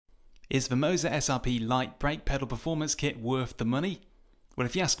Is the Moza SRP Lite brake pedal performance kit worth the money? Well,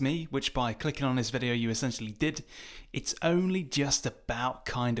 if you ask me, which by clicking on this video you essentially did, it's only just about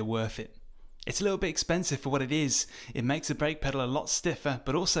kinda worth it. It's a little bit expensive for what it is. It makes the brake pedal a lot stiffer,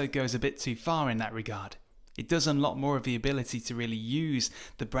 but also goes a bit too far in that regard. It does unlock more of the ability to really use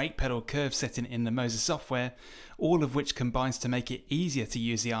the brake pedal curve setting in the Moza software, all of which combines to make it easier to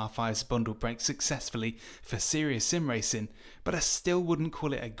use the R5's bundle brake successfully for serious sim racing, but I still wouldn't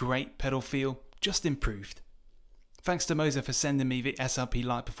call it a great pedal feel, just improved. Thanks to Moza for sending me the SRP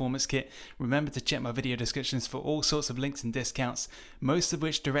Lite Performance Kit. Remember to check my video descriptions for all sorts of links and discounts, most of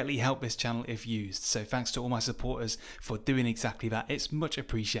which directly help this channel if used, so thanks to all my supporters for doing exactly that, it's much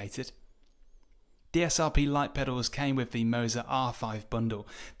appreciated. The SRP Lite pedals came with the Moza R5 bundle.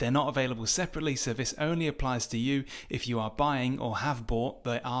 They're not available separately, so this only applies to you if you are buying or have bought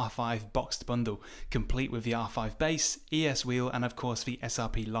the R5 boxed bundle, complete with the R5 base, ES wheel and of course the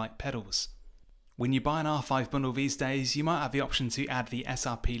SRP Lite pedals. When you buy an R5 bundle these days, you might have the option to add the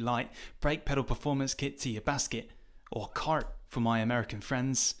SRP Lite brake pedal performance kit to your basket, or cart for my American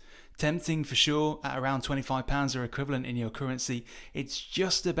friends. Tempting for sure, at around £25 or equivalent in your currency, it's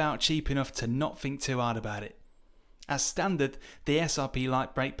just about cheap enough to not think too hard about it. As standard, the SRP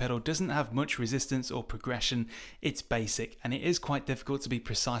Lite brake pedal doesn't have much resistance or progression, it's basic and it is quite difficult to be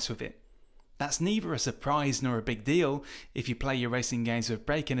precise with it. That's neither a surprise nor a big deal if you play your racing games with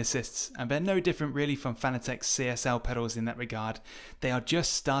braking assists, and they're no different really from Fanatec's CSL pedals in that regard. They are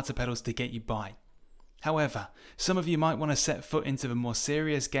just starter pedals to get you by. However, some of you might want to set foot into the more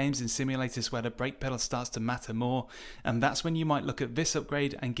serious games and simulators where the brake pedal starts to matter more, and that's when you might look at this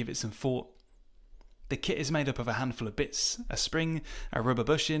upgrade and give it some thought. The kit is made up of a handful of bits: a spring, a rubber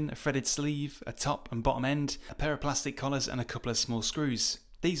bushing, a threaded sleeve, a top and bottom end, a pair of plastic collars and a couple of small screws.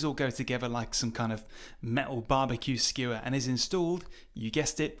 These all go together like some kind of metal barbecue skewer and is installed, you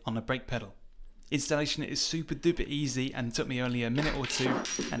guessed it, on the brake pedal. Installation is super duper easy and took me only a minute or two,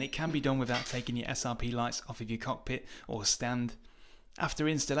 and it can be done without taking your SRP lights off of your cockpit or stand. After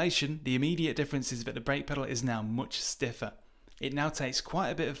installation, the immediate difference is that the brake pedal is now much stiffer. It now takes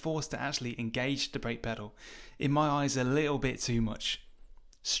quite a bit of force to actually engage the brake pedal. In my eyes, a little bit too much.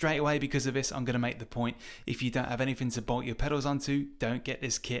 Straight away, because of this, I'm going to make the point: if you don't have anything to bolt your pedals onto, don't get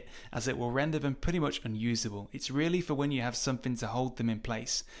this kit, as it will render them pretty much unusable. It's really for when you have something to hold them in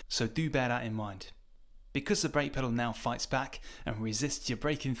place, so do bear that in mind. Because the brake pedal now fights back and resists your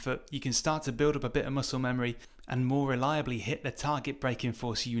braking foot, you can start to build up a bit of muscle memory and more reliably hit the target braking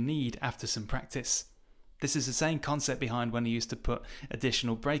force you need after some practice. This is the same concept behind when I used to put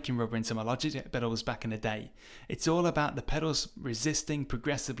additional braking rubber into my Logitech pedals back in the day. It's all about the pedals resisting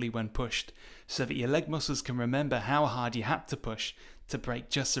progressively when pushed, so that your leg muscles can remember how hard you had to push to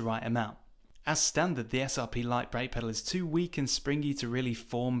brake just the right amount. As standard, the SRP Lite brake pedal is too weak and springy to really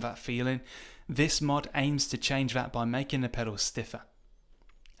form that feeling. This mod aims to change that by making the pedal stiffer.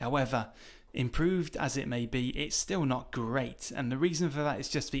 However, improved as it may be, it's still not great, and the reason for that is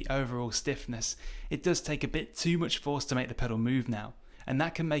just the overall stiffness. It does take a bit too much force to make the pedal move now, and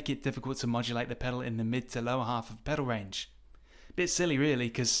that can make it difficult to modulate the pedal in the mid to lower half of pedal range. Bit silly really,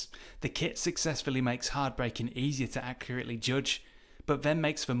 because the kit successfully makes hard braking easier to accurately judge, but then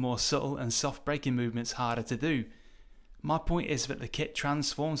makes the more subtle and soft braking movements harder to do. My point is that the kit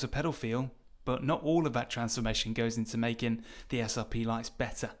transforms the pedal feel, but not all of that transformation goes into making the SRP lights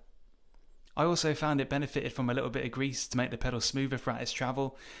better. I also found it benefited from a little bit of grease to make the pedal smoother throughout its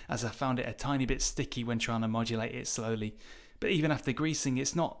travel, as I found it a tiny bit sticky when trying to modulate it slowly, but even after greasing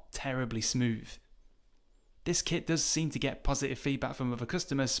it's not terribly smooth. This kit does seem to get positive feedback from other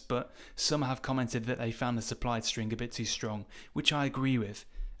customers, but some have commented that they found the supplied string a bit too strong, which I agree with,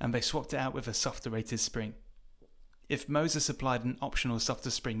 and they swapped it out with a softer rated spring. If Moza supplied an optional softer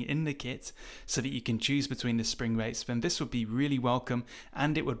spring in the kit so that you can choose between the spring rates, then this would be really welcome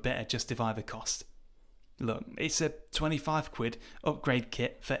and it would better justify the cost. Look, it's a 25 quid upgrade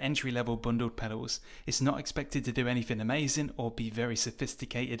kit for entry level bundled pedals. It's not expected to do anything amazing or be very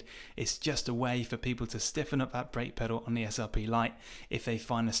sophisticated. It's just a way for people to stiffen up that brake pedal on the SRP Lite if they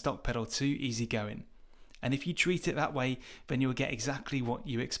find the stock pedal too easygoing. And if you treat it that way, then you'll get exactly what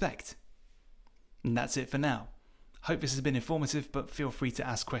you expect. And that's it for now. Hope this has been informative, but feel free to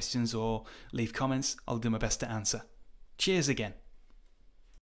ask questions or leave comments. I'll do my best to answer. Cheers again.